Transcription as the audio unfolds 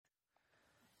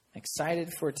excited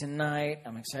for tonight.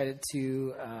 I'm excited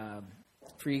to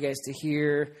for you guys to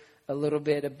hear a little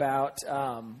bit about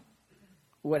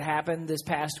what happened this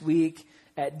past week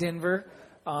at Denver.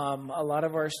 A lot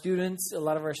of our students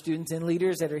and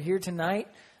leaders that are here tonight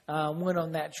went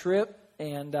on that trip,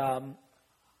 and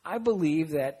I believe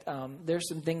that there's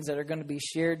some things that are going to be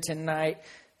shared tonight,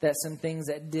 that some things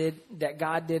that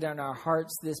God did in our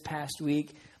hearts this past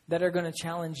week that are going to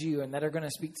challenge you and that are going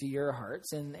to speak to your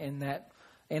hearts,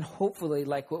 and hopefully,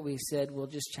 like what we said, will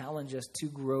just challenge us to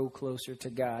grow closer to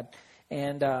God.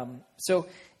 And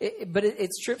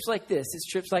it's trips like this. It's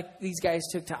trips like these guys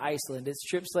took to Iceland. It's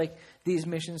trips like these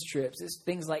missions trips. It's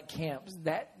things like camps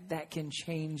that can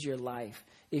change your life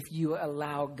if you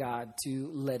allow God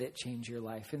to let it change your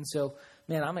life. And so,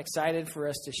 man, I'm excited for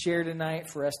us to share tonight,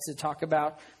 for us to talk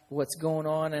about what's going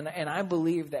on. And I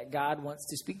believe that God wants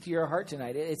to speak to your heart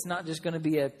tonight. It's not just going to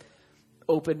be a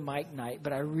open mic night,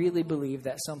 but I really believe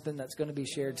that something that's going to be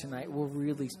shared tonight will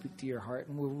really speak to your heart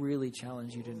and will really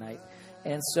challenge you tonight.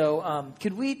 And so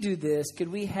could we do this? Could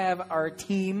we have our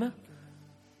team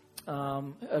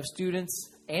of students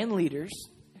and leaders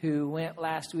who went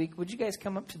last week? Would you guys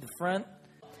come up to the front?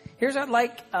 Here's what I'd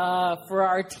like for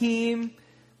our team.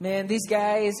 Man, these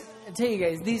guys, I tell you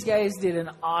guys, these guys did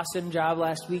an awesome job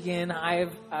last weekend.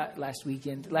 Last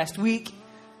week.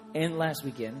 And last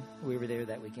weekend, we were there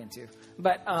that weekend too.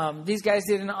 But these guys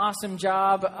did an awesome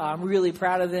job. I'm really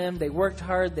proud of them. They worked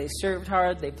hard. They served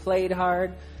hard. They played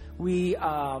hard. We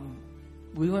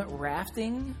went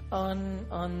rafting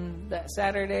on that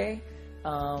Saturday.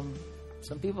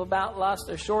 Some people about lost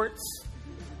their shorts.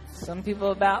 Some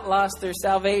people about lost their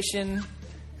salvation.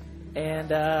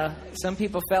 And some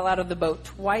people fell out of the boat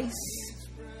twice.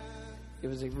 It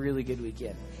was a really good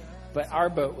weekend. But our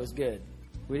boat was good.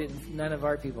 None of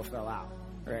our people fell out,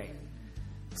 right?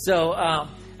 So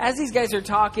as these guys are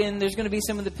talking, there's going to be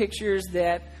some of the pictures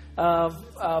of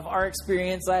our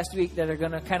experience last week that are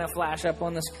going to kind of flash up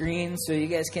on the screen, so you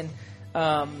guys can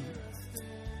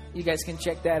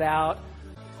check that out.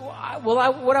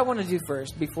 What I want to do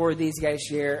first before these guys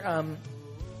share,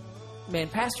 man,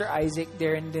 Pastor Isaac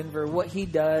there in Denver, what he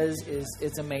does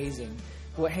it's amazing.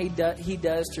 What he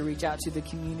does to reach out to the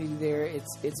community there,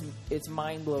 it's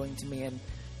mind blowing to me,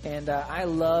 and I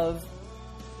love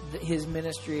his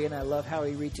ministry, and I love how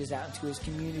he reaches out into his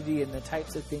community and the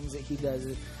types of things that he does.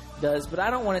 But I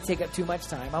don't want to take up too much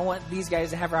time. I want these guys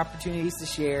to have opportunities to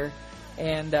share,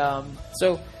 and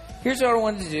so here's what I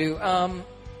wanted to do.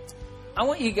 I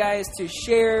want you guys to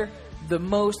share the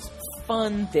most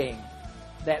fun thing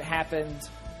that happened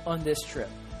on this trip.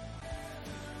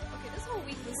 Okay, this whole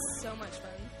week was so much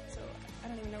fun, so I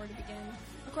don't even know where to begin.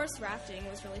 Of course, rafting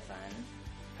was really fun,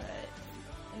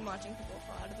 and watching people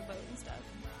fall out of the boat and stuff.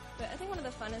 But I think one of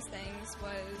the funnest things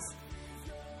was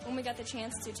when we got the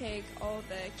chance to take all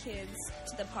the kids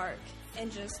to the park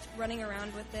and just running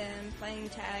around with them, playing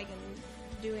tag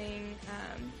and doing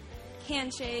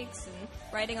handshakes and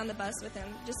riding on the bus with them.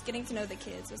 Just getting to know the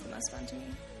kids was the most fun to me.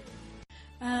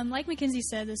 Like Mackenzie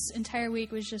said, this entire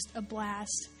week was just a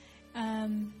blast.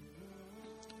 A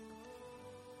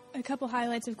couple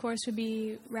highlights, of course, would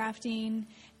be rafting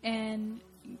and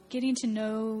getting to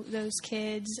know those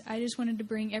kids. I just wanted to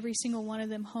bring every single one of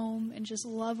them home and just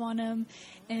love on them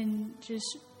and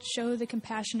just show the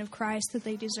compassion of Christ that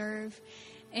they deserve.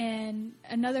 And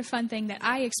another fun thing that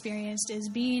I experienced is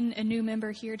being a new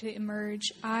member here to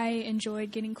Emerge. I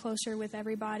enjoyed getting closer with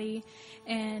everybody,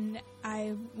 and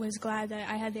I was glad that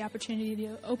I had the opportunity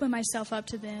to open myself up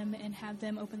to them and have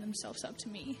them open themselves up to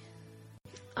me.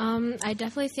 I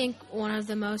definitely think one of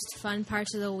the most fun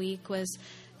parts of the week was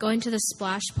going to the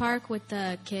splash park with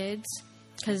the kids,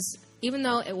 because even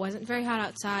though it wasn't very hot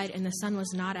outside and the sun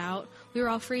was not out, we were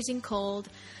all freezing cold,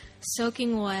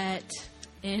 soaking wet,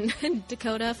 and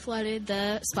Dakota flooded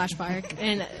the splash park.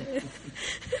 And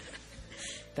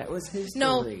that was his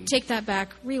No, story. Take that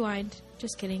back. Rewind.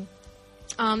 Just kidding.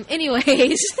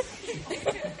 Anyways.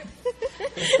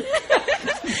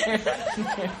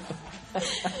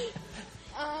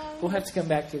 We'll have to come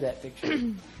back to that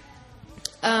picture.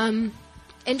 And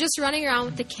just running around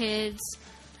with the kids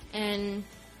and,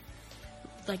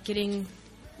 like, getting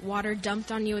water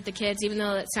dumped on you with the kids, even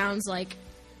though that sounds like,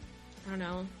 I don't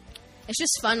know. It's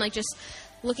just fun, like, just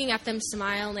looking at them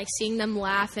smile and, like, seeing them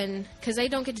laugh. And because they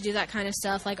don't get to do that kind of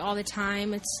stuff, like, all the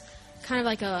time. It's kind of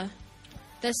like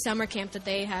the summer camp that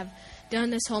they have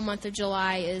done this whole month of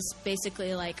July is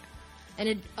basically, like,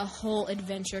 a whole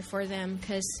adventure for them,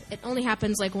 because it only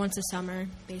happens, like, once a summer,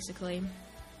 basically.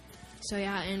 So,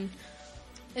 yeah, and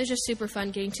it was just super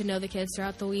fun getting to know the kids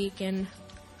throughout the week and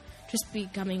just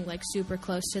becoming, like, super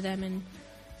close to them and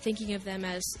thinking of them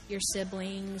as your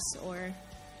siblings or...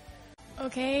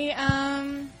 Okay,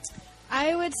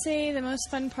 I would say the most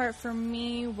fun part for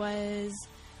me was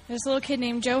this little kid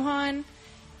named Johan,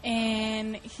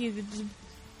 and he had the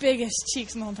biggest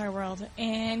cheeks in the whole entire world,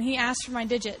 and he asked for my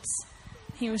digits.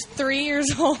 He was 3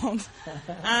 years old.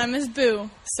 I'm his boo,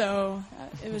 so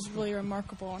it was really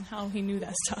remarkable on how he knew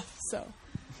that stuff. So,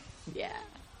 yeah.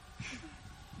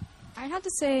 I'd have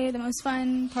to say the most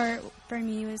fun part for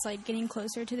me was like getting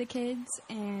closer to the kids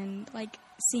and like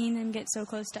seeing them get so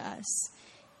close to us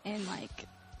and like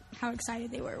how excited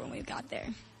they were when we got there.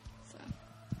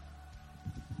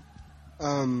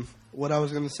 So. What I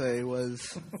was going to say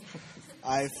was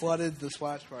I flooded the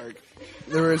splash park.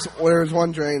 There was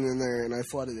one drain in there, and I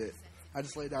flooded it. I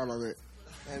just laid down on it,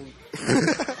 and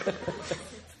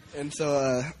and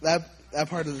so that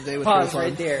part of the day was Pause pretty fun.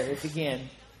 right there. It began.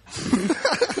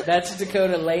 That's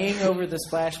Dakota laying over the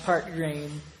splash park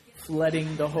drain,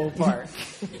 flooding the whole park.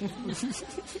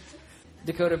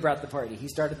 Dakota brought the party. He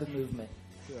started the movement.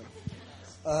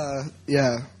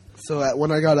 Yeah. So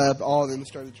when I got up, all of them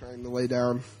started trying to lay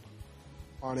down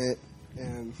on it,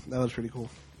 and that was pretty cool.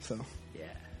 So Yeah.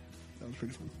 that was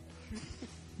pretty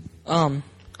fun.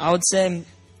 I would say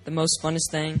the most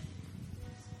funnest thing.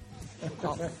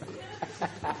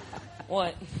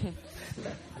 What?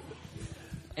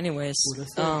 Anyways,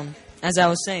 as I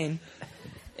was saying,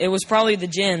 it was probably the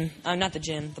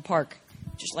park.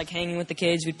 Just like hanging with the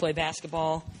kids, we'd play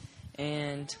basketball,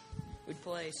 and we'd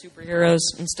play superheroes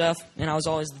and stuff, and I was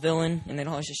always the villain, and they'd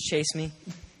always just chase me.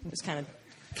 It was kind of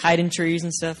hiding trees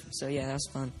and stuff, so yeah, that was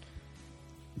fun.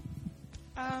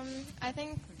 I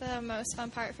think the most fun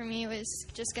part for me was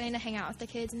just getting to hang out with the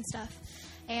kids and stuff,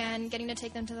 and getting to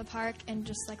take them to the park and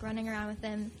just like running around with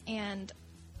them. And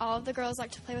all of the girls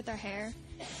like to play with their hair,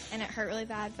 and it hurt really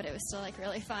bad, but it was still like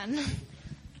really fun.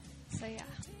 So yeah.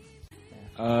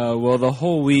 Well, the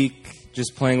whole week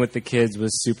just playing with the kids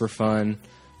was super fun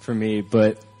for me,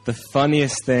 but the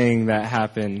funniest thing that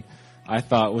happened, I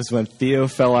thought, was when Theo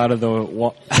fell out of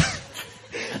the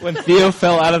when Theo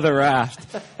fell out of the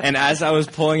raft, and as I was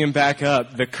pulling him back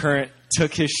up, the current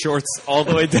took his shorts all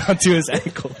the way down to his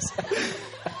ankles,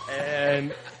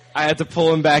 and I had to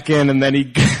pull him back in, and then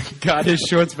he got his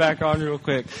shorts back on real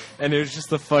quick, and it was just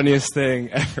the funniest thing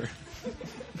ever.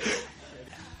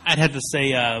 I'd have to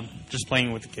say just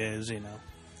playing with the kids, you know.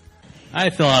 I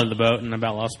fell out of the boat and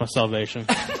about lost my salvation.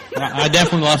 I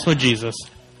definitely lost my Jesus.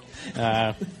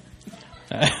 That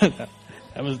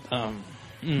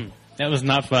was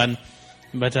not fun,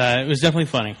 but it was definitely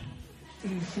funny.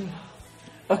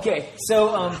 Okay,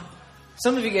 so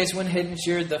some of you guys went ahead and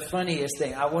shared the funniest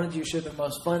thing. I wanted you to share the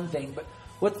most fun thing, but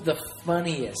what's the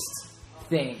funniest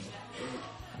thing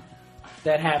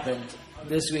that happened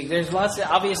this week? There's lots of,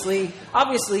 obviously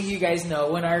you guys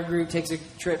know when our group takes a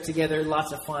trip together,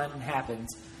 lots of fun happens.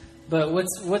 But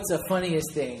what's the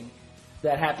funniest thing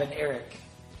that happened, Eric?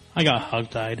 I got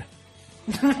hogtied.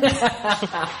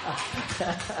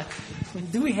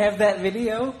 Do we have that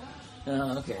video?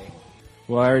 Oh, okay.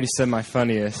 Well, I already said my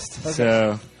funniest,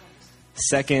 so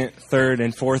second, third,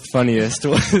 and fourth funniest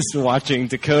was watching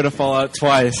Dakota fall out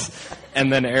twice,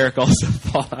 and then Eric also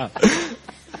fall out.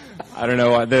 I don't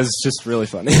know why. That's just really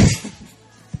funny.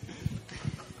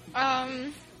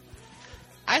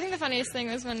 I think the funniest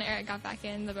thing was when Eric got back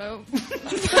in the boat.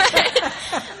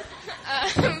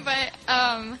 But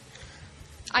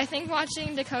I think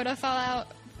watching Dakota fall out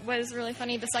was really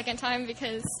funny the second time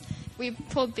because we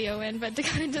pulled Theo in, but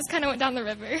Dakota just kind of went down the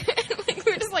river. We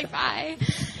were just like, bye.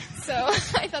 So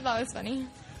I thought that was funny.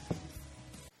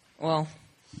 Well,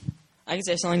 I can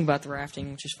say something about the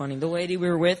rafting, which is funny. The lady we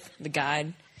were with, the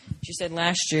guide, she said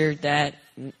last year that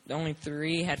only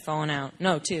 3 had fallen out.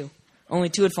 No, 2. Only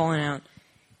 2 had fallen out.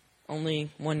 Only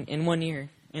one in 1 year.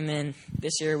 And then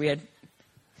this year we had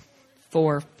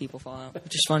 4 people fall out,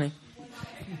 which is funny.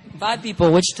 5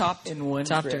 people, which topped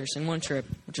hers in one trip,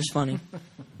 which is funny.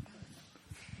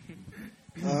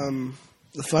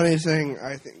 The funniest thing,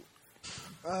 I think.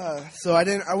 So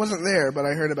I wasn't there, but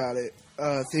I heard about it.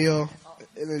 Theo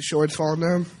and his shorts falling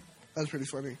down. That was pretty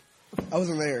funny. I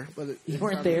wasn't there, but you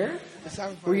weren't there? It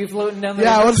sounded funny. Were you floating down the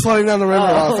river? Yeah, I was floating down the river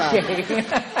all the time. Okay.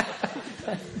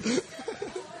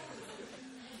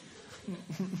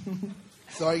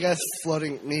 So I guess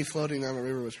me floating down the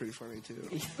river was pretty funny too.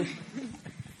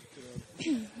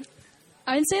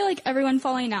 I'd say like everyone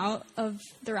falling out of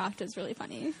the raft is really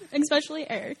funny, especially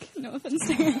Eric. No offense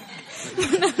to him.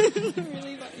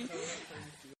 Really funny.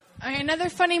 Another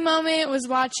funny moment was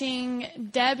watching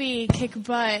Debbie kick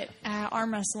butt at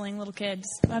arm wrestling little kids.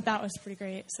 I thought that was pretty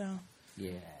great. So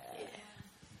Yeah.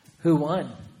 Who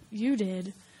won? you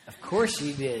did. Of course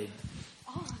you did.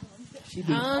 She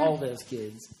beat all those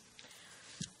kids.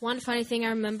 One funny thing I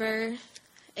remember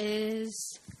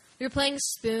is we were playing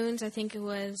spoons. I think it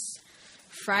was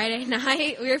Friday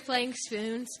night. We were playing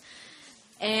spoons,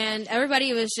 and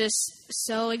everybody was just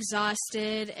so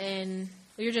exhausted, and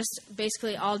we were just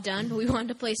basically all done. But we wanted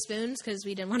to play spoons because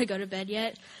we didn't want to go to bed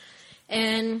yet.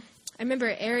 And I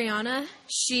remember Ariana,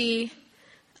 she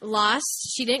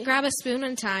lost. She didn't grab a spoon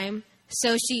in time,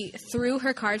 so she threw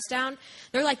her cards down.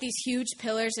 There were like these huge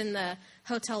pillars in the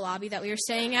hotel lobby that we were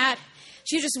staying at.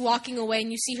 She was just walking away,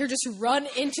 and you see her just run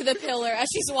into the pillar as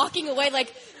she's walking away,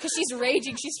 like, because she's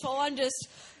raging. She's full on just,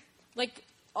 like,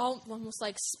 almost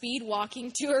like speed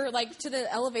walking to her, like, to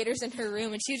the elevators in her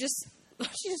room, and she just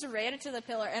ran into the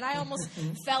pillar, and I almost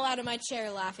fell out of my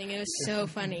chair laughing. It was so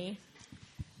funny.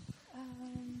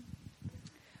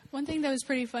 One thing that was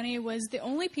pretty funny was the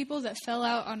only people that fell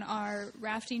out on our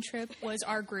rafting trip was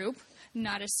our group.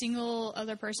 Not a single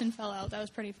other person fell out. That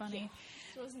was pretty funny.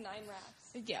 It was 9 rafts.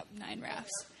 Yeah, 9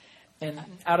 rafts. And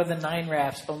out of the 9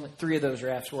 rafts, only 3 of those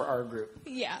rafts were our group.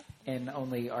 Yeah. And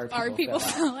only our people, Our people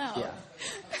fell out.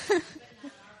 Yeah.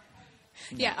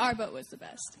 Yeah, our boat was the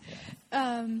best.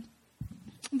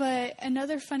 But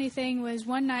another funny thing was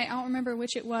one night, I don't remember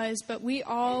which it was, but we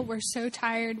all were so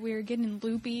tired, we were getting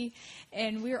loopy,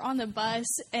 and we were on the bus,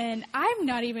 and I'm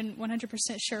not even 100%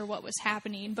 sure what was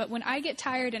happening, but when I get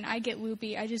tired and I get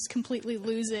loopy, I just completely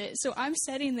lose it. So I'm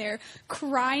sitting there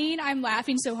crying, I'm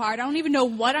laughing so hard, I don't even know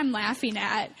what I'm laughing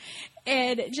at.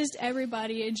 And just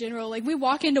everybody in general, like, we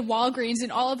walk into Walgreens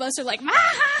and all of us are like, "Ma ha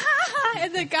ha ha,"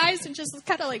 and the guys are just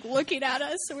kind of like looking at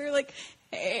us. So we were like,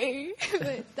 "Hey,"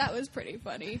 but that was pretty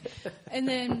funny. And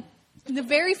then the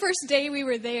very first day we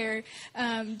were there,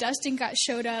 Dustin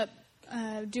showed up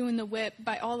doing the whip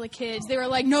by all the kids. They were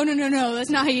like, "No, that's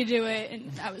not how you do it,"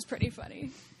 and that was pretty funny.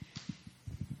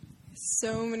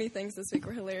 So many things this week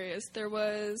were hilarious. There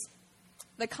was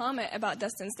the comment about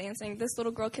Dustin's dancing. This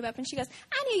little girl came up and she goes,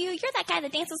 "I knew you. You're that guy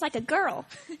that dances like a girl."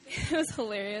 It was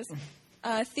hilarious.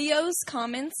 Theo's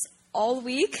comments all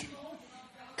week,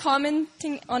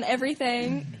 commenting on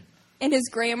everything, and his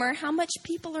grammar. How much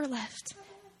people are left?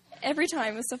 Every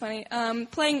time. It was so funny.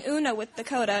 Playing Uno with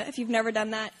Dakota. If you've never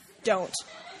done that, don't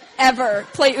ever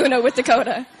play Uno with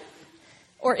Dakota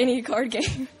or any card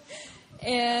game.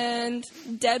 And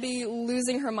Debbie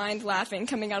losing her mind laughing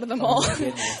coming out of the mall.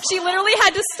 She literally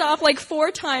had to stop like 4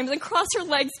 times and cross her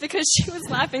legs because she was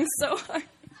laughing so hard.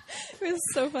 It was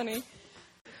so funny.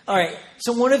 All right.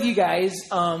 So one of you guys,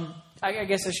 I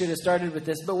guess I should have started with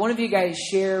this, but one of you guys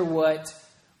share what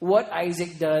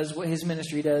Isaac does, what his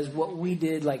ministry does, what we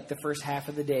did like the first half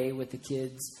of the day with the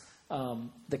kids,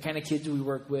 the kind of kids we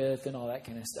work with and all that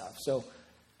kind of stuff. So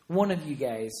one of you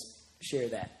guys share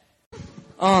that.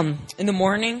 In the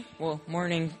morning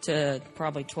to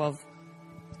probably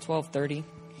 12:30,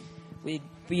 we'd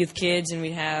be with kids and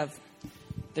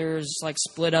there's like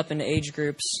split up into age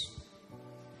groups.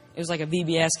 It was like a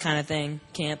VBS kind of thing,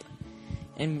 camp.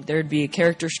 And there'd be a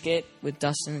character skit with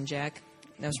Dustin and Jack.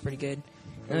 That was pretty good.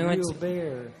 And Real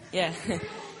bear. Yeah.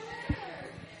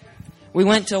 We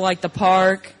went to like the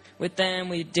park with them.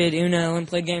 We did Uno and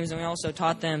played games, and we also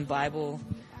taught them Bible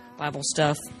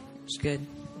stuff. It was good.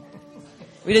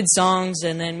 We did songs,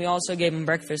 and then we also gave them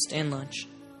breakfast and lunch,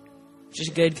 which is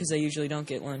good because they usually don't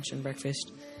get lunch and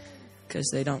breakfast because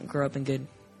they don't grow up in good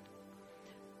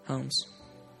homes.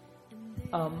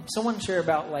 Someone share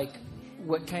about like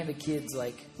what kind of kids,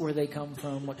 like where they come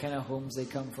from, what kind of homes they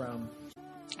come from.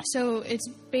 So it's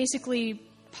basically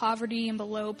poverty and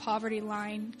below poverty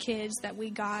line kids that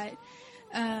we got.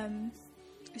 Some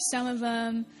of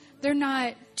them, they're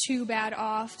not too bad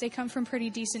off. They come from pretty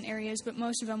decent areas, but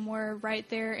most of them were right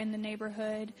there in the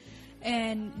neighborhood.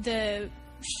 And the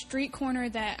street corner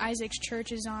that Isaac's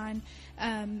church is on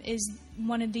is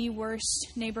one of the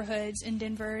worst neighborhoods in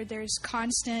Denver. There's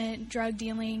constant drug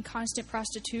dealing, constant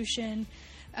prostitution.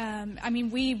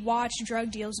 We watched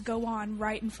drug deals go on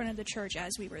right in front of the church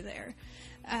as we were there.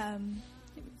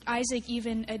 Isaac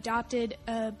even adopted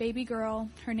a baby girl.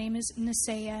 Her name is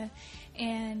Nisea,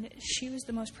 and she was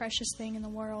the most precious thing in the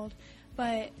world.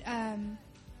 But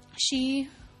she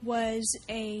was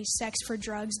a sex for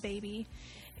drugs baby,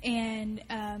 and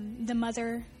the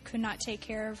mother could not take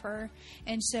care of her.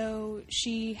 And so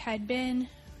she had been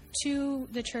to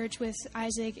the church with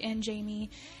Isaac and Jamie,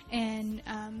 and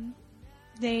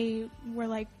they were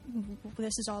like,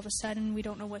 "This is all of a sudden, we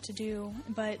don't know what to do."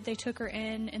 But they took her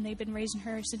in, and they've been raising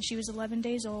her since she was 11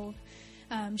 days old.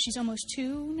 She's almost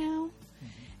 2 now.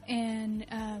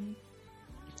 And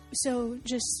so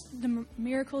just the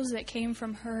miracles that came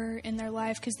from her in their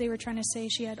life, because they were trying to say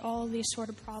she had all these sort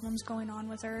of problems going on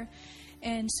with her.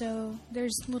 And so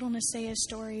there's little Nasea's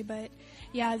story, but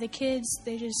yeah, the kids,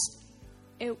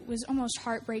 it was almost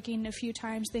heartbreaking a few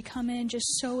times. They come in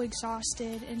just so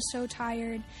exhausted and so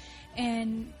tired,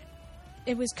 and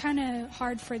it was kind of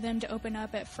hard for them to open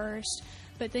up at first,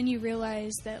 but then you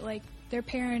realize that, like, their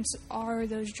parents are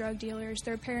those drug dealers.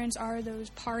 Their parents are those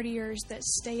partiers that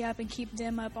stay up and keep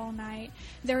them up all night.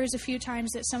 There was a few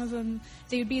times that some of them,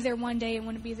 they would be there one day and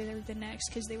wouldn't be there the next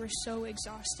because they were so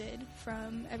exhausted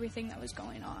from everything that was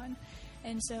going on.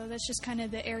 And so that's just kind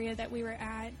of the area that we were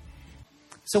at.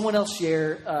 Someone else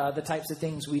share the types of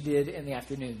things we did in the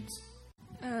afternoons.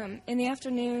 In the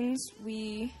afternoons,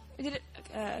 we did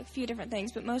a few different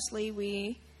things, but mostly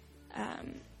we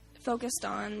focused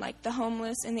on, like, the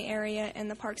homeless in the area and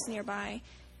the parks nearby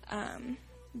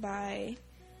by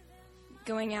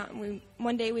going out. And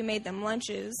one day we made them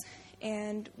lunches,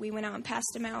 and we went out and passed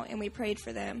them out, and we prayed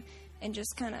for them and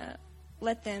just kind of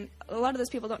let them. A lot of those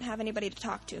people don't have anybody to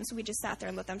talk to, and so we just sat there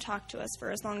and let them talk to us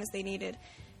for as long as they needed.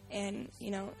 And,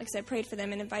 like I said, prayed for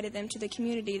them and invited them to the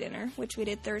community dinner, which we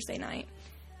did Thursday night,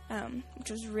 which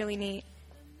was really neat.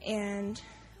 And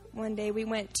one day we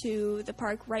went to the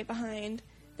park right behind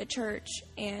the church,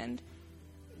 and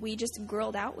we just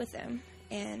grilled out with them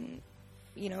and,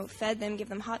 fed them, give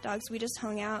them hot dogs. We just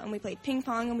hung out, and we played ping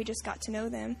pong, and we just got to know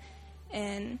them.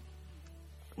 And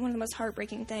one of the most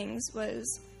heartbreaking things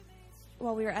was,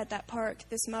 while we were at that park,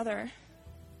 this mother,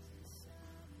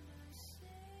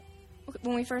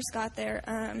 when we first got there,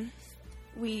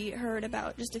 we heard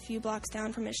about, just a few blocks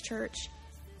down from his church,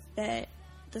 that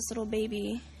this little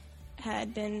baby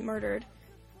had been murdered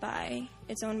by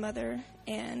its own mother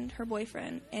and her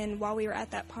boyfriend. And while we were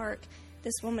at that park,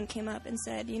 this woman came up and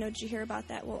said, did you hear about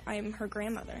that? Well, I'm her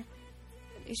grandmother.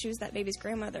 She was that baby's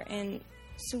grandmother. And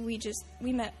so we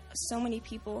met so many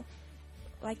people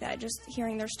like that, just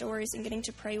hearing their stories and getting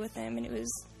to pray with them, and it was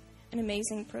an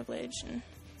amazing privilege.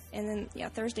 And then,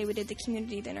 Thursday we did the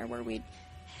community dinner where we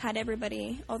had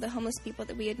everybody, all the homeless people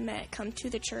that we had met, come to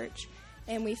the church,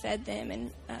 and we fed them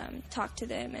and talked to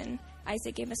them, and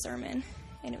Isaac gave a sermon,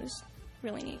 and it was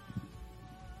really neat.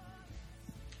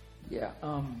 Yeah.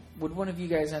 Would one of you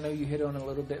guys, I know you hit on it a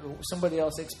little bit, somebody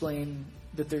else explain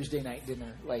the Thursday night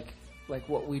dinner, like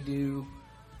what we do,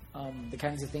 the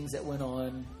kinds of things that went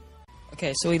on?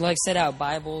 Okay, so we set out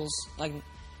Bibles,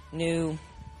 the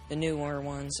newer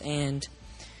ones, and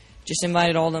just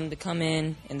invited all of them to come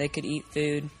in, and they could eat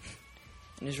food.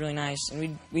 It was really nice.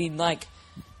 And we'd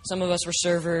some of us were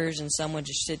servers, and some would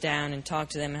just sit down and talk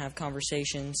to them and have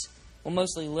conversations. Well,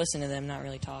 mostly listen to them, not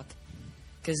really talk,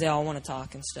 because they all want to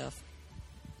talk and stuff.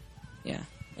 Yeah.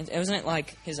 It wasn't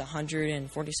it his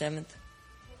 147th?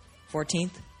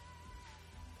 14th?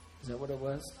 Is that what it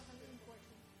was?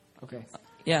 Okay.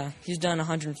 Yeah, he's done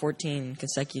 114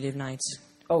 consecutive nights.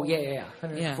 Oh, yeah.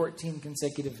 114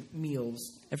 consecutive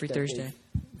meals. Every Thursday.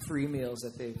 Free meals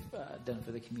that they've done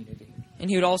for the community. And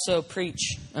he would also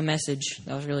preach a message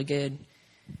that was really good.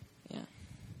 Yeah.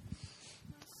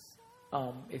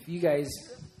 If you guys,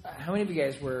 how many of you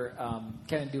guys were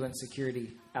kind of doing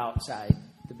security outside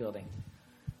the building?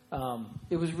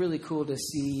 It was really cool to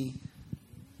see.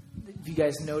 If you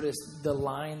guys noticed the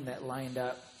line that lined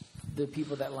up, the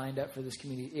people that lined up for this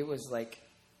community, it was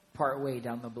part way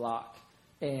down the block.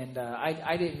 And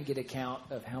I didn't get a count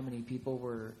of how many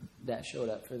people that showed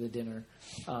up for the dinner.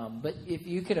 But if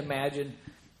you could imagine,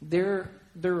 their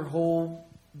whole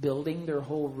building, their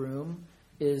whole room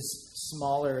is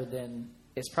smaller than,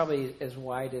 it's probably as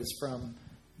wide as from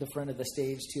the front of the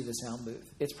stage to the sound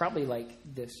booth. It's probably like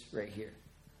this right here.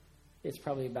 It's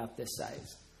probably about this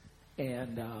size.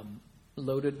 And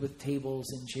loaded with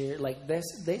tables and chairs. Like this,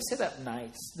 they set up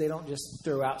nice. They don't just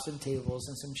throw out some tables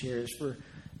and some chairs for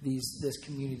this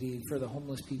community, for the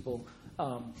homeless people.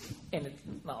 And it's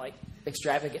not like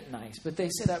extravagant nice, but they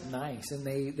set up nice, and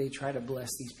they try to bless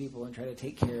these people and try to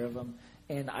take care of them.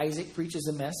 And Isaac preaches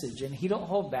a message, and he don't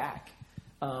hold back.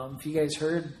 If you guys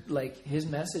heard, his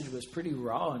message was pretty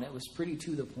raw, and it was pretty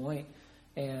to the point.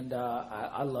 And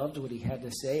I loved what he had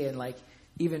to say. And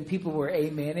even people were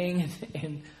amening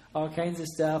and all kinds of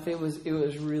stuff. It was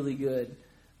really good.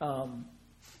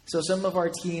 So some of our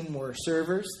team were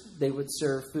servers. They would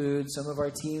serve food. Some of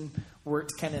our team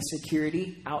worked kind of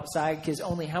security outside, because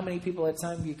only how many people at a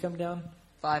time do you come down?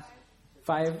 5.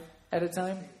 5 at a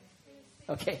time?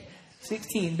 Okay.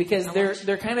 16, because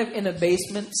they're kind of in a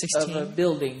basement 16. of a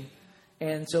building.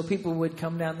 And so people would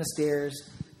come down the stairs,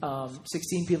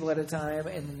 16 people at a time,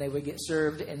 and then they would get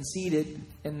served and seated,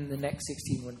 and then the next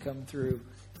 16 would come through.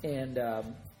 And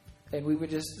And we would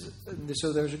just,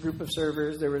 so there was a group of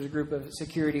servers, there was a group of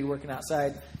security working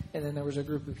outside, and then there was a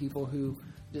group of people who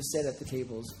just sat at the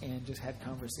tables and just had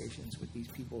conversations with these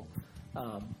people.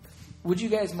 Would you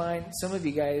guys mind, some of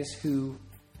you guys who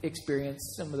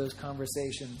experienced some of those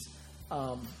conversations,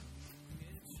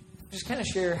 just kind of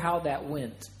share how that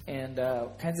went and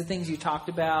kinds of things you talked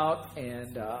about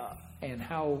and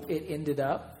how it ended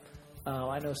up?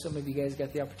 I know some of you guys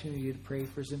got the opportunity to pray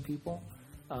for some people.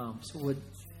 So would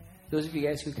those of you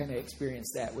guys who kind of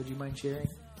experienced that, would you mind sharing?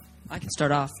 I can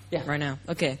start off Yeah. right now.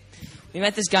 Okay. We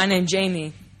met this guy named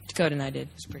Jamie. Dakota and I did.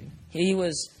 It's pretty. We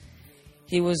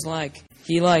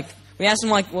asked him,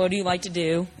 like, what do you like to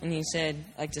do? And he said,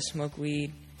 I like to smoke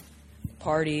weed,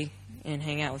 party, and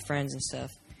hang out with friends and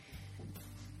stuff.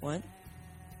 What?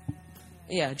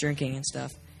 Yeah, drinking and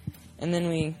stuff. And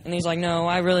he's like, no,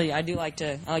 I like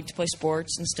to play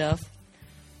sports and stuff.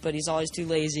 But he's always too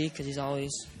lazy because he's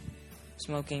always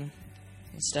smoking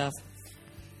and stuff.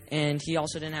 And he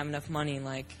also didn't have enough money.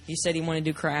 Like, he said he wanted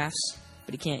to do crafts,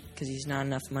 but he can't because he's not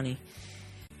enough money.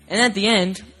 And at the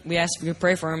end, we asked if we could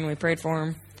pray for him, and we prayed for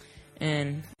him.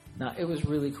 And No, it was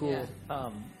really cool. Yeah.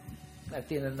 At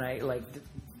the end of the night, like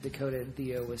Dakota and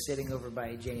Theo was sitting over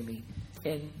by Jamie.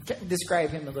 And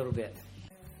describe him a little bit.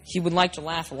 he would like to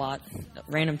laugh a lot at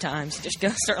random times. Just go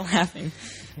start laughing.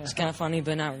 It's kind of funny,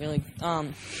 but not really.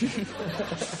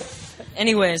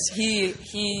 Anyways,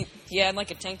 he had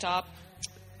like a tank top.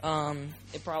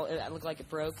 It looked like it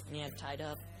broke, and he had it tied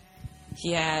up.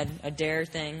 He had a dare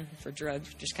thing for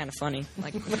drugs, which is kind of funny,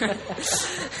 like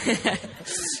because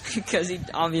he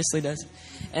obviously does.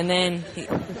 And then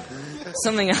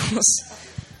something else.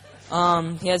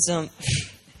 He had some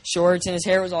shorts, and his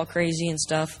hair was all crazy and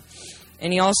stuff.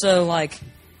 And he also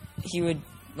he would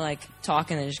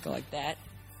talk and then just go like that.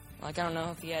 Like, I don't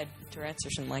know if he had Tourette's or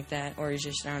something like that, or he's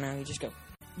just, I don't know, he'd just go.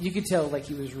 You could tell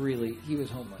he was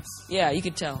homeless. Yeah, you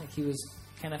could tell. He was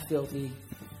kind of filthy.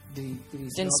 Did he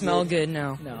Didn't smell good.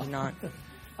 No, No. he did not.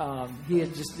 He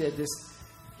had just did this.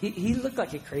 He looked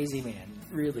like a crazy man,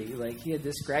 really. Like, he had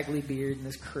this scraggly beard and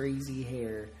this crazy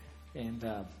hair, and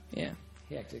Yeah.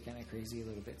 he acted kind of crazy a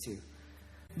little bit too.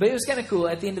 But it was kind of cool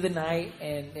at the end of the night,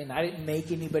 and I didn't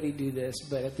make anybody do this,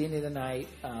 but at the end of the night,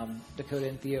 Dakota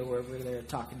and Theo were over there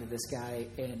talking to this guy,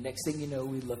 and next thing you know,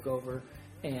 we look over,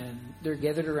 and they're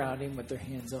gathered around him with their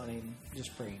hands on him,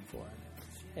 just praying for him.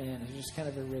 And it was just kind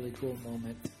of a really cool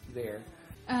moment there.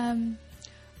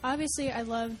 Obviously, I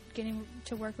love getting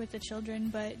to work with the children,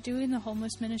 but doing the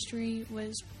homeless ministry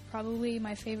was probably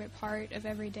my favorite part of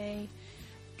every day.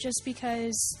 Just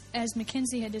because, as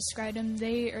Mackenzie had described them,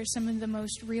 they are some of the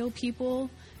most real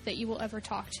people that you will ever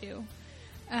talk to.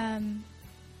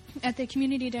 At the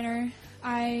community dinner,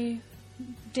 I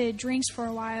did drinks for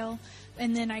a while,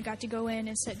 and then I got to go in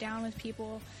and sit down with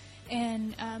people.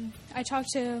 And I talked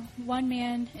to one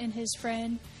man and his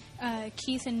friend,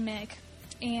 Keith and Mick.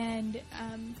 And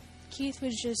Keith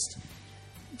was just,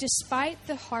 despite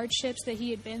the hardships that he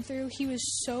had been through, he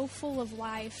was so full of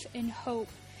life and hope.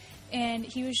 And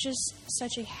he was just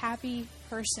such a happy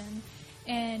person.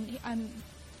 And I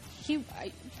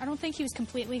don't think he was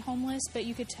completely homeless, but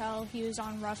you could tell he was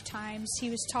on rough times. He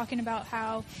was talking about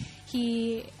how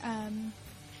he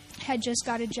had just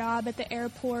got a job at the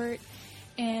airport.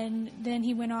 And then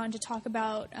he went on to talk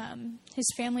about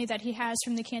his family that he has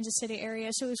from the Kansas City area.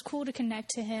 So it was cool to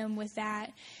connect to him with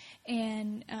that.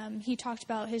 And he talked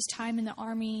about his time in the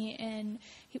Army, and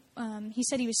he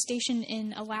said he was stationed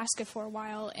in Alaska for a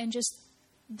while, and just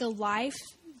the life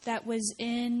that was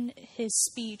in his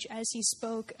speech as he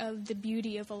spoke of the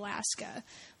beauty of Alaska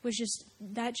was just,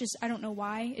 I don't know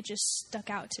why, it just stuck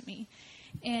out to me.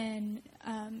 And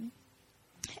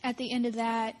at the end of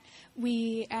that,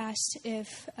 we asked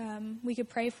if we could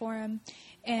pray for him,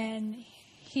 and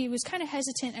he was kind of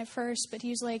hesitant at first, but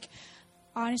he was like,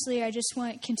 honestly, I just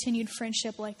want continued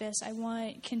friendship like this. I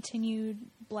want continued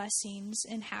blessings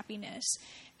and happiness.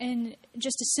 And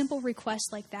just a simple request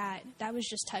like that was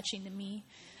just touching to me.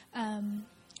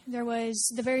 There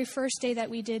was the very first day that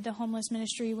we did the homeless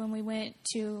ministry when we went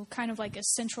to kind of like a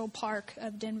central park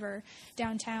of Denver,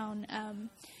 downtown.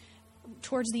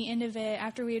 Towards the end of it,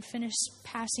 after we had finished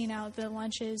passing out the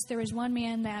lunches, there was one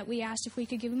man that we asked if we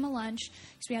could give him a lunch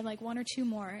because we had like one or two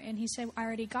more. And he said, I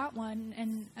already got one.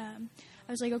 And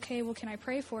I was like, okay, well, can I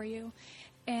pray for you?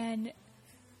 And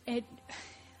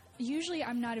usually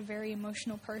I'm not a very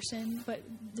emotional person, but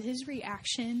his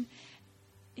reaction,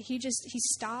 he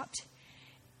stopped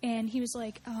and he was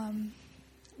like,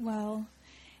 well,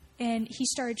 and he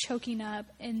started choking up,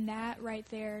 and that right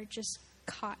there just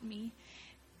caught me.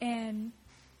 And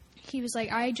he was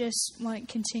like, I just want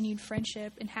continued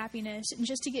friendship and happiness. And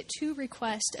just to get 2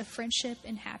 requests of friendship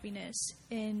and happiness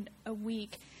in a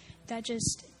week, that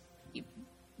just,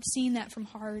 seeing that from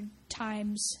hard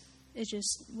times, it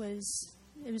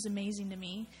was amazing to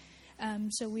me.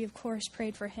 So we, of course,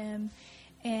 prayed for him.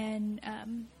 And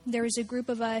there was a group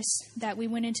of us that we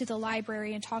went into the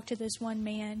library and talked to this one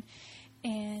man.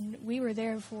 And we were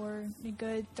there for a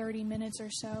good 30 minutes or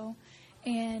so.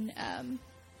 And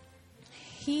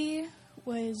he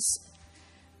was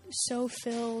so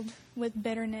filled with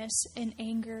bitterness and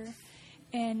anger.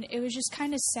 And it was just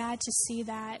kind of sad to see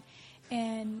that.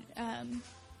 And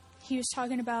he was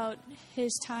talking about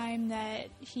his time that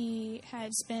he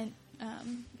had spent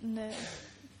in the,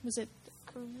 was it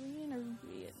Korean or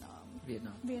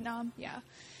Vietnam? Vietnam, yeah.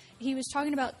 He was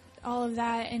talking about all of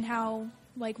that and how,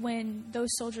 like, when those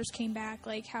soldiers came back,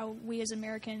 like, how we as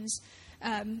Americans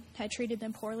had treated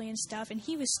them poorly and stuff, and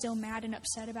he was still mad and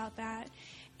upset about that.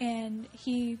 And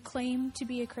he claimed to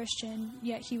be a Christian,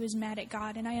 yet he was mad at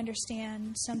God. And I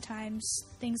understand sometimes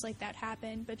things like that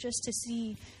happen, but just to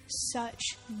see such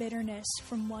bitterness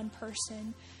from one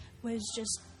person was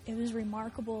just, it was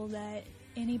remarkable that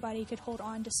anybody could hold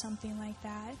on to something like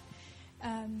that.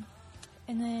 And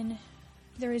then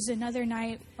there was another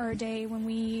night or day when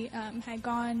we had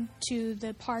gone to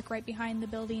the park right behind the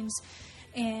buildings,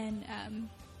 and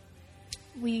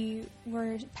we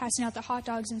were passing out the hot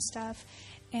dogs and stuff,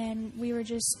 and we were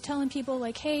just telling people,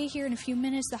 like, hey, here in a few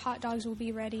minutes the hot dogs will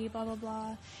be ready, blah, blah,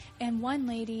 blah. And one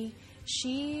lady,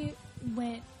 she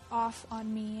went off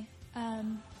on me.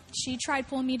 She tried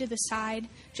pulling me to the side,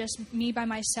 just me by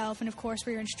myself, and of course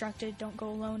we were instructed, don't go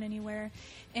alone anywhere.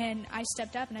 And I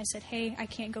stepped up and I said, hey, I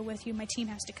can't go with you, my team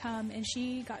has to come. And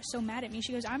she got so mad at me.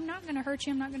 She goes, I'm not going to hurt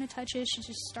you, I'm not going to touch you. She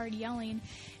just started yelling.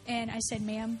 And I said,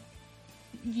 ma'am,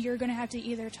 you're going to have to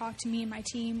either talk to me and my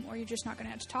team, or you're just not going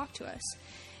to have to talk to us.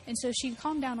 And so she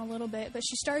calmed down a little bit, but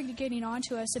she started getting on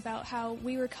to us about how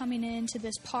we were coming into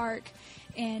this park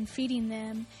and feeding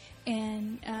them,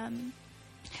 and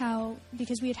how,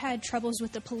 because we had troubles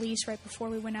with the police right before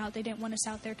we went out, they didn't want us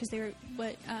out there because they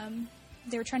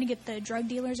were trying to get the drug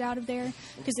dealers out of there,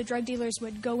 because the drug dealers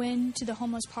would go into the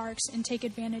homeless parks and take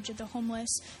advantage of the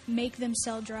homeless, make them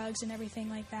sell drugs and everything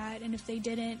like that, and if they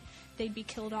didn't, they'd be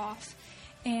killed off.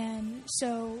 And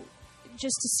so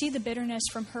just to see the bitterness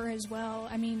from her as well,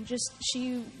 I mean, just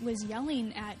she was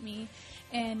yelling at me,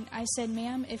 and I said,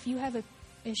 ma'am, if you have a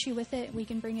issue with it, we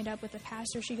can bring it up with the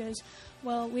pastor. She goes,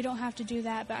 well, we don't have to do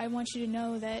that, but I want you to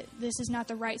know that this is not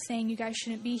the right thing. You guys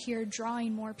shouldn't be here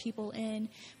drawing more people in,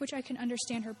 which I can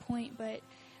understand her point, but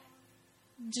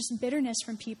just bitterness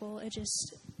from people, it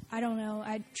just, I don't know.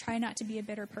 I try not to be a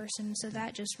bitter person, so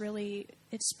that just really,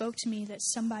 it spoke to me that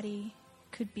somebody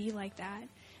could be like that.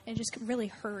 It just really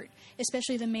hurt,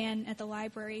 especially the man at the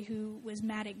library who was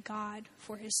mad at God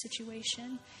for his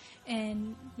situation.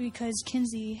 And because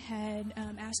Kinsey had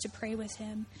asked to pray with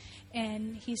him,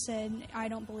 and he said, I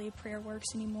don't believe prayer works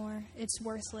anymore. It's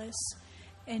worthless.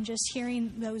 And just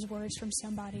hearing those words from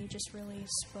somebody just really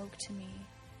spoke to me.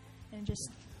 And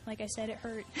just, like I said, it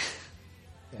hurt.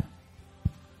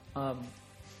 Yeah.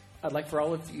 I'd like for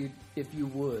all of you, if you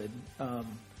would,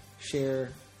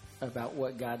 share about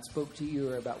what God spoke to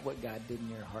you or about what God did in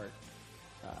your heart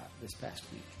this past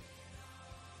week.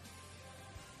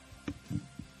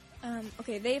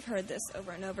 Okay, they've heard this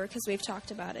over and over because we've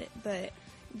talked about it, but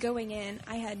going in,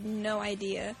 I had no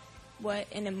idea what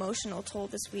an emotional toll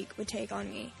this week would take on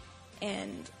me,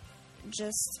 and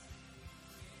just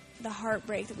the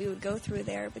heartbreak that we would go through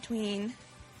there between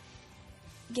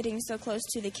getting so close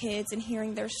to the kids and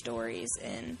hearing their stories,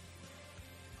 and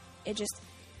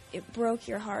it broke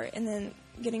your heart, and then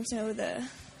getting to know the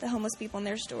homeless people and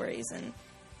their stories. And,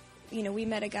 you know, we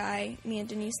met a guy, me and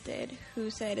Denise did, who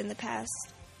said in the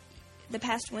past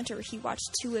winter he watched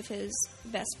 2 of his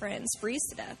best friends freeze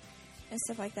to death and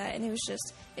stuff like that, and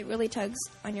it really tugs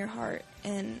on your heart.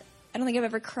 And I don't think I've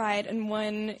ever cried in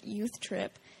one youth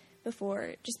trip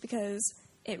before, just because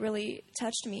it really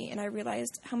touched me, and I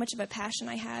realized how much of a passion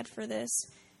I had for this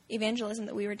evangelism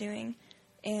that we were doing.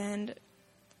 And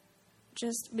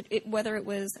just whether it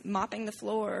was mopping the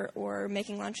floor or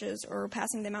making lunches or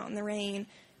passing them out in the rain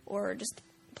or just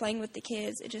playing with the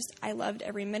kids, I loved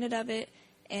every minute of it.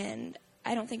 And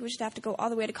I don't think we should have to go all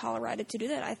the way to Colorado to do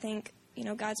that. I think, you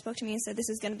know, God spoke to me and said, this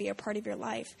is going to be a part of your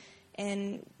life.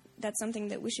 And that's something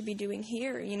that we should be doing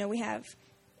here. You know, we have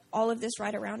all of this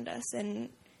right around us, and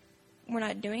we're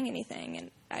not doing anything.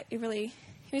 And he really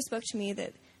spoke to me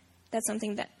that that's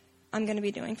something that I'm going to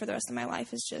be doing for the rest of my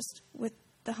life, is just with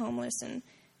the homeless and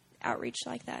outreach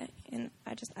like that. And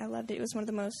I loved it. It was one of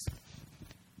the most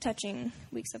touching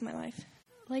weeks of my life.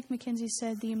 like Mackenzie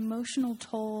said, the emotional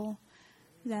toll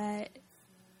that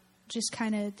just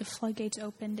kind of the floodgates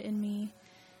opened in me.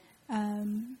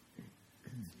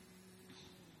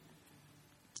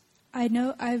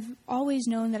 I've always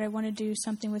known that I want to do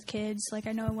something with kids. Like,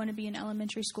 I know I want to be an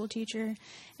elementary school teacher,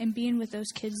 and being with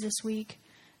those kids this week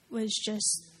was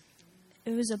just,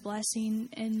 it was a blessing.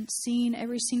 And seeing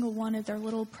every single one of their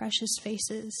little precious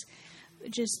faces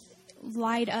just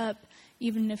light up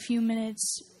even a few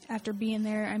minutes after being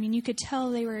there. I mean, you could tell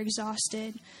they were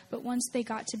exhausted, but once they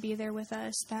got to be there with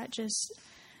us, that just,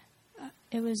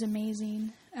 it was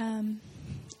amazing.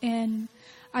 And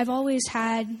I've always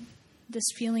had this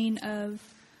feeling of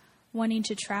wanting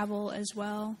to travel as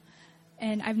well,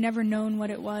 and I've never known what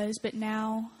it was, but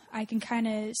now I can kind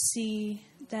of see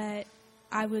that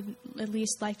I would at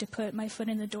least like to put my foot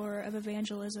in the door of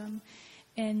evangelism,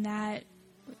 and that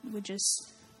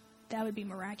would be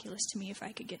miraculous to me if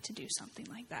I could get to do something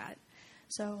like that.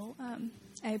 So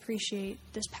I appreciate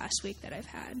this past week that I've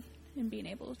had and being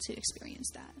able to experience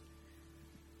that.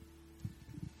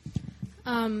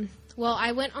 Well,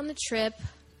 I went on the trip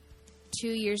 2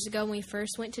 years ago when we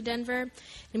first went to Denver.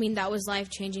 I mean, that was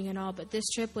life-changing and all, but this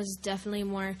trip was definitely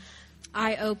more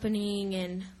eye-opening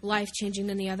and life-changing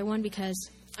than the other one, because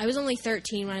I was only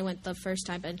 13 when I went the first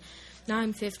time, and now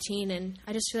I'm 15, and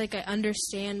I just feel like I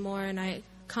understand more, and I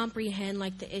comprehend,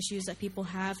 like, the issues that people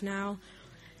have now.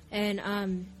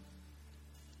 And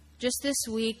just this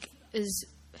week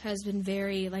has been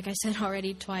very, like I said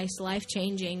already twice,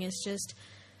 life-changing.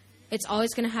 It's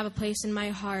always going to have a place in my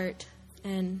heart,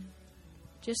 and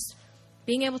just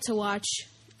being able to watch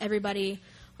everybody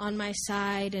on my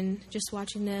side and just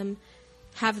watching them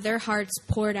have their hearts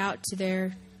poured out to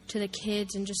the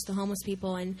kids and just the homeless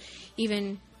people, and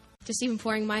even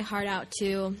pouring my heart out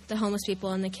to the homeless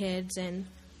people and the kids. And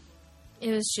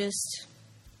it was just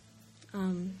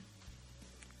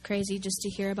crazy just to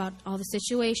hear about all the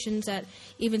situations that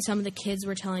even some of the kids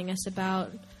were telling us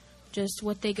about, just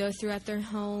what they go through at their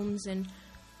homes and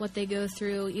what they go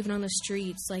through even on the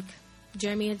streets. Like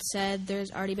Jeremy had said,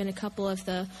 there's already been a couple of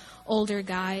the older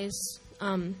guys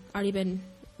already been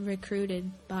recruited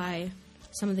by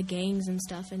some of the gangs and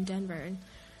stuff in Denver. And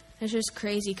it's just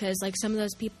crazy because, like, some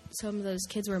of those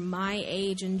kids were my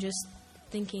age, and just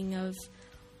thinking of,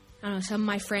 I don't know, some of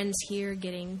my friends here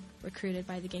getting recruited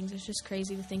by the gangs. It's just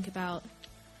crazy to think about.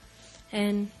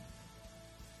 And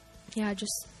yeah,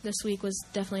 just this week was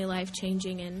definitely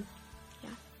life-changing, and yeah.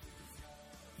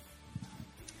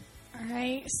 All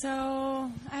right,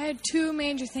 so I had two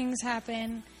major things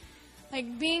happen.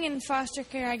 Like, being in foster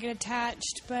care, I get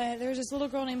attached, but there was this little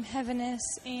girl named Heaviness,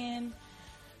 and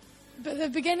at the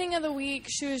beginning of the week,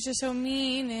 she was just so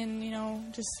mean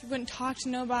and, just wouldn't talk to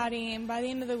nobody, and by the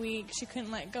end of the week, she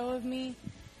couldn't let go of me.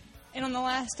 And on the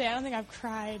last day, I don't think I've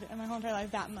cried in my whole entire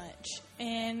life that much.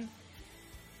 And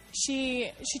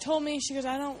she told me, she goes,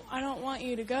 I don't want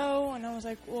you to go. And I was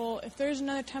like, well, if there's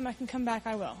another time I can come back,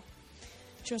 I will.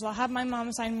 She goes, I'll have my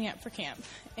mom sign me up for camp.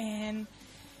 And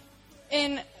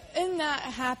in that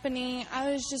happening,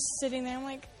 I was just sitting there. I'm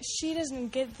like, she doesn't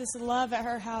get this love at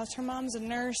her house. Her mom's a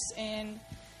nurse, and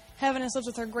Heaviness lives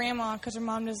with her grandma because her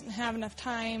mom doesn't have enough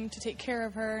time to take care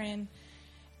of her. And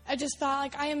I just thought,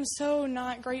 like, I am so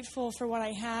not grateful for what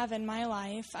I have in my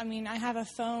life. I mean, I have a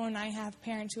phone, I have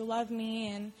parents who love me,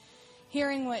 and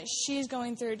hearing what she's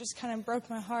going through just kind of broke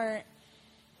my heart.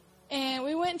 And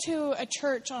we went to a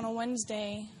church on a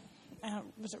Wednesday.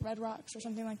 Was it Red Rocks or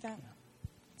something like that?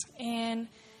 And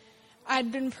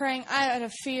I'd been praying. I had a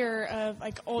fear of,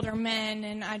 like, older men,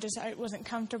 and I wasn't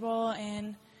comfortable.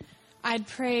 And I'd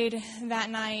prayed that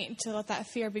night to let that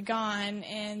fear be gone.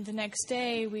 And the next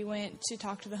day, we went to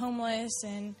talk to the homeless.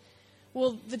 And,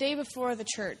 well, the day before the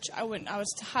church, I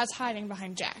was hiding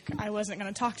behind Jack. I wasn't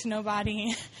going to talk to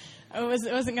nobody. It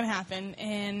wasn't going to happen.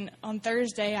 And on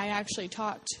Thursday, I actually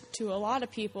talked to a lot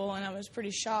of people, and I was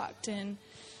pretty shocked. And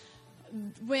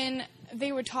when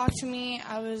they would talk to me,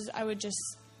 I was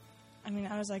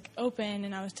like open,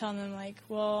 and I was telling them, like,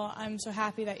 well, I'm so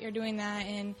happy that you're doing that,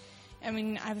 and I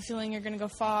mean, I have a feeling you're going to go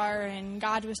far. And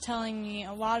God was telling me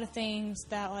a lot of things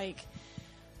that, like,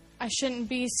 I shouldn't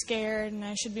be scared and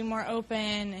I should be more open.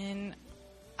 And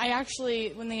I actually,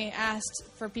 when they asked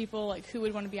for people, like, who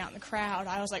would want to be out in the crowd,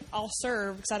 I was like, I'll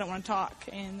serve because I don't want to talk.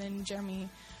 And then Jeremy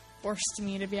forced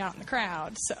me to be out in the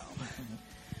crowd, so.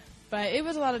 But it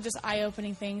was a lot of just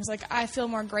eye-opening things. Like, I feel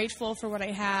more grateful for what I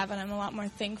have, and I'm a lot more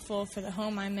thankful for the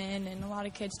home I'm in, and a lot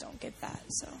of kids don't get that,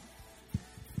 so.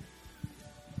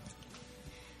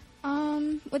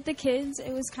 With the kids,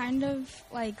 it was kind of,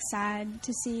 like, sad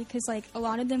to see, because, like, a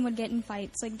lot of them would get in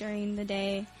fights, like, during the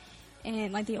day,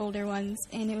 and like the older ones,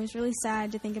 and it was really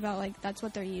sad to think about like that's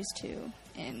what they're used to,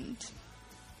 and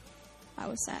that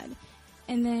was sad.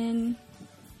 And then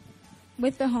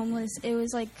with the homeless, it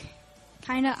was like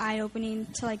kind of eye-opening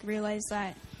to like realize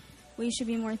that we should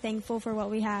be more thankful for what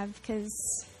we have,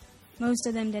 because most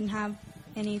of them didn't have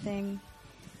anything,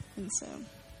 and so.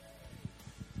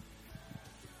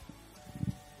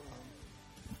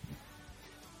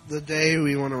 The day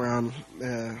we went around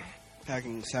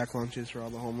packing sack lunches for all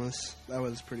the homeless, that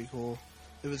was pretty cool.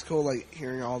 It was cool, like,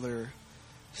 hearing all their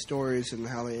stories and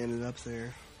how they ended up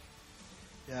there.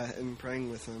 Yeah, and praying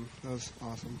with them. That was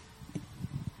awesome.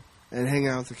 And hanging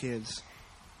out with the kids.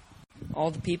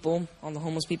 All the people, all the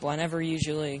homeless people, I never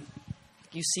usually,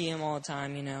 you see them all the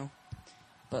time, you know,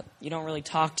 but you don't really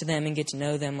talk to them and get to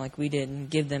know them like we did and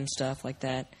give them stuff like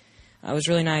that. It was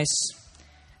really nice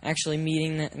actually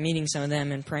meeting some of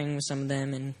them and praying with some of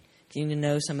them and getting to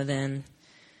know some of them,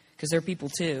 because they're people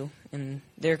too. And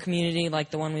their community, like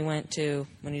the one we went to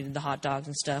when we did the hot dogs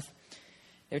and stuff,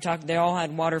 they all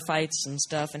had water fights and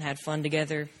stuff and had fun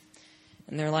together,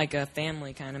 and they're like a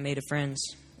family, kind of made of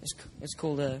friends. It's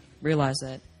cool to realize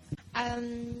that.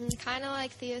 Kind of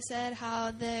like Theo said,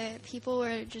 how the people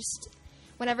were just,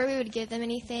 whenever we would give them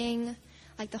anything,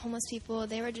 like the homeless people,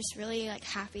 they were just really like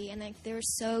happy, and like they were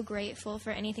so grateful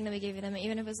for anything that we gave them,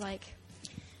 even if it was like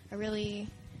a really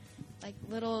like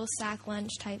little sack lunch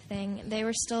type thing. They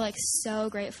were still like so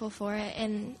grateful for it.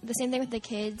 And the same thing with the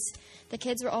kids. The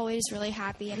kids were always really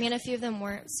happy. I mean, a few of them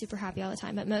weren't super happy all the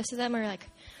time, but most of them were like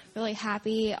really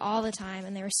happy all the time,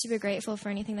 and they were super grateful for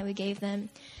anything that we gave them.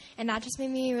 And that just made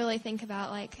me really think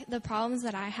about like the problems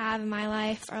that I have in my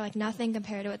life are like nothing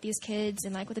compared to what these kids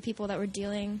and like with the people that were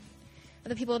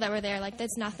there, like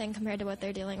that's nothing compared to what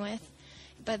they're dealing with.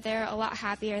 But they're a lot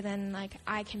happier than like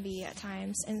I can be at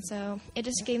times. And so it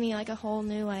just gave me like a whole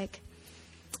new like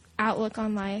outlook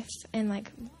on life and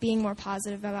like being more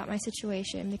positive about my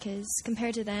situation, because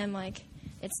compared to them, like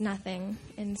it's nothing.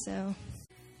 And so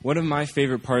one of my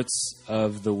favorite parts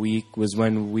of the week was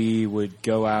when we would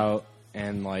go out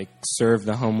and like serve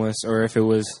the homeless, or if it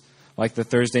was like the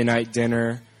Thursday night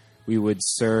dinner, we would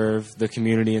serve the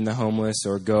community and the homeless,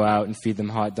 or go out and feed them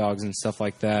hot dogs and stuff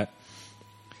like that.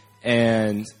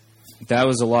 And that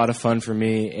was a lot of fun for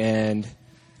me, and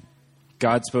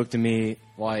God spoke to me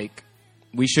like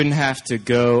we shouldn't have to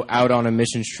go out on a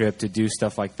missions trip to do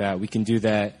stuff like that. We can do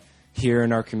that here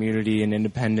in our community in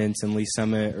Independence and Lee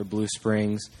Summit or Blue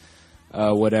Springs,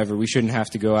 whatever. We shouldn't have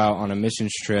to go out on a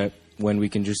missions trip when we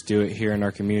can just do it here in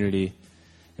our community.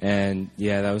 And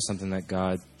yeah, that was something that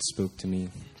God spoke to me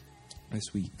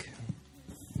this week.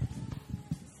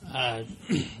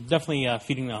 Definitely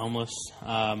feeding the homeless.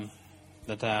 My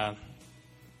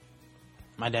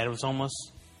dad was homeless,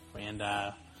 and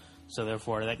so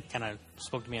therefore that kind of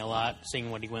spoke to me a lot, seeing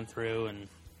what he went through, and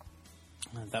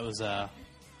that was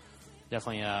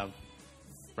definitely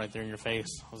right there in your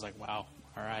face. I was like, wow,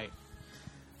 all right.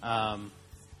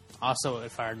 Also,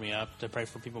 it fired me up to pray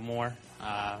for people more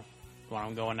when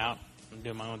I'm going out and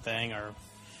doing my own thing, or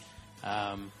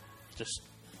just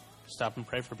stop and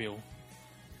pray for people.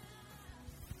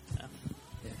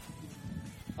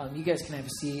 You guys can have a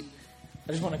seat.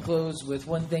 I just want to close with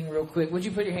one thing real quick. Would you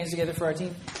put your hands together for our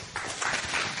team?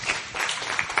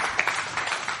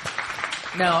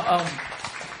 Now,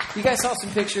 you guys saw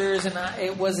some pictures, and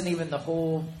it wasn't even the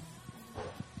whole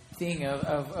thing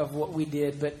of what we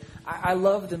did, but I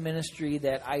love the ministry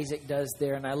that Isaac does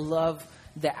there, and I love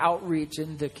the outreach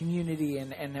in the community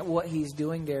and what he's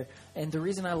doing there. And the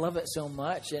reason I love it so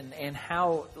much and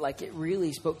how like it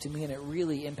really spoke to me and it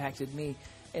really impacted me,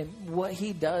 and what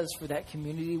he does for that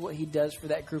community, what he does for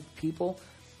that group of people,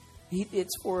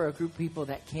 it's for a group of people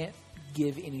that can't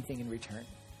give anything in return,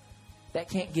 that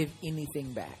can't give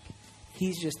anything back.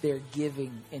 He's just there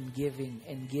giving and giving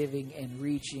and giving and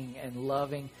reaching and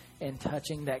loving and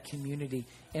touching that community.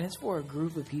 And it's for a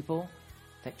group of people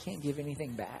that can't give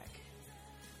anything back.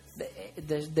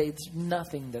 There's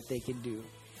nothing that they can do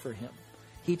for him.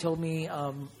 He told me,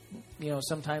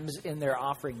 sometimes in their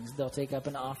offerings, they'll take up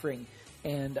an offering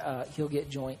and he'll get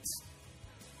joints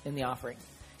in the offering.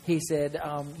 He said,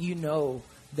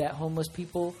 that homeless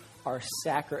people are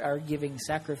giving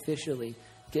sacrificially.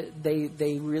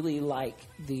 They really like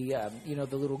the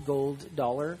the little gold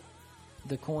dollar,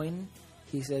 the coin.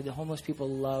 He said the homeless people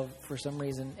love, for some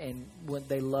reason, and when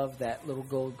they love that little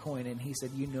gold coin. And he said,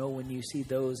 when you see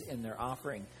those in their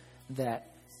offering, that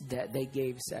they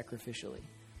gave sacrificially.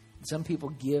 Some people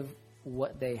give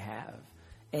what they have.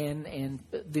 And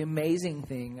the amazing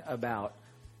thing about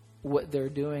what they're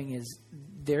doing is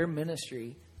their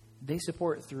ministry, they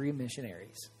support 3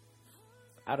 missionaries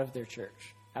out of their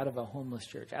church. out of a homeless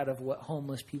church, out of what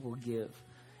homeless people give,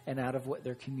 and out of what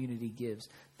their community gives.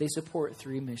 They support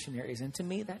 3 missionaries. And to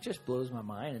me, that just blows my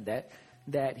mind. And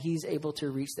that he's able to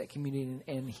reach that community,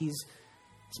 and he's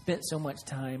spent so much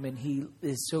time, and he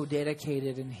is so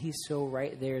dedicated, and he's so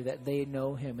right there that they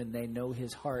know him, and they know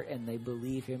his heart, and they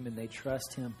believe him, and they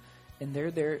trust him. And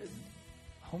they're there.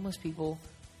 Homeless people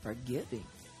are giving.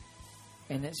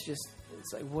 And it's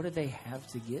like, what do they have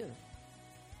to give?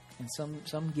 And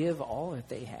some give all that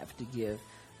they have to give.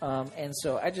 And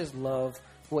so I just love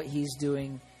what he's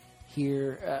doing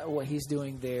here, what he's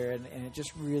doing there, and it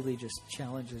just really just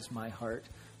challenges my heart.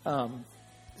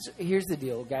 So here's the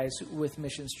deal, guys, with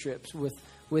missions trips,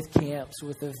 with camps,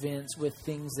 with events, with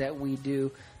things that we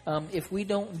do. If we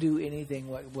don't do anything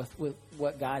with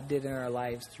what God did in our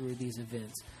lives through these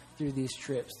events, through these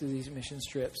trips, through these missions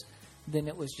trips, then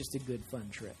it was just a good, fun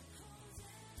trip.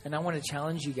 And I want to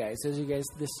challenge you guys, those of you guys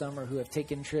this summer who have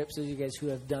taken trips, those of you guys who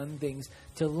have done things,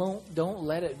 to don't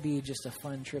let it be just a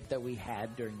fun trip that we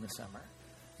had during the summer.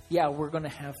 Yeah, we're going to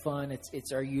have fun.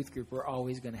 It's our youth group. We're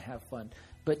always going to have fun.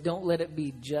 But don't let it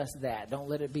be just that. Don't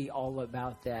let it be all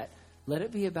about that. Let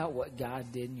it be about what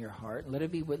God did in your heart.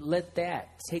 Let that,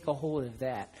 take a hold of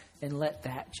that, and let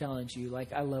that challenge you.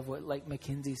 Like I love what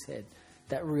Mackenzie said,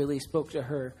 that really spoke to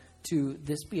her, to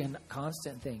this be a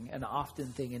constant thing, an often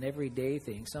thing, an everyday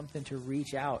thing, something to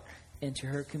reach out into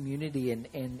her community and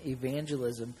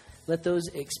evangelism. Let those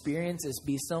experiences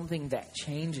be something that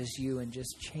changes you and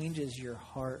just changes your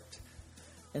heart.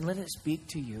 And let it speak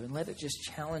to you, and let it just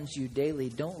challenge you daily.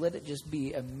 Don't let it just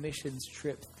be a missions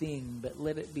trip thing, but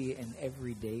let it be an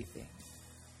everyday thing.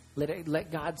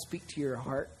 Let God speak to your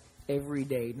heart every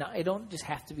day. It don't just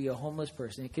have to be a homeless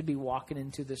person. It could be walking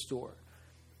into the store,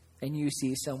 and you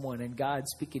see someone, and God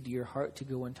speaking to your heart to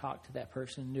go and talk to that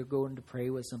person, to go and to pray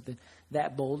with something.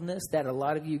 That boldness that a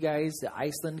lot of you guys, the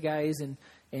Iceland guys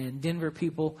and Denver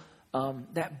people,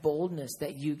 that boldness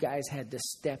that you guys had to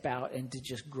step out and to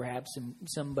just grab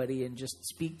somebody and just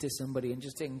speak to somebody and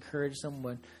just to encourage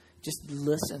someone, just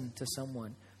listen to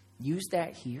someone. Use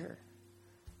that here.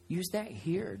 Use that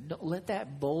here. Don't let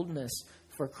that boldness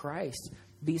for Christ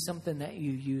be something that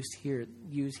you use here,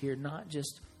 not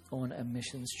just on a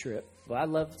missions trip. Well, I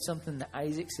love something that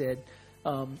Isaac said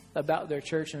about their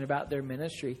church and about their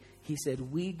ministry. He said,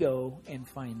 we go and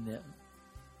find them.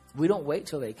 We don't wait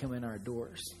till they come in our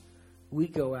doors. We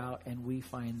go out and we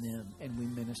find them and we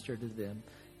minister to them.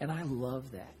 And I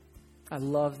love that. I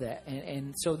love that.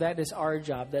 And so that is our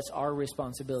job. That's our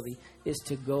responsibility, is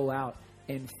to go out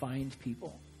and find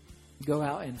people. Go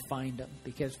out and find them,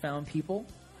 because found people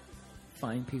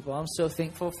find people. I'm so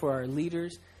thankful for our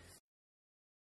leaders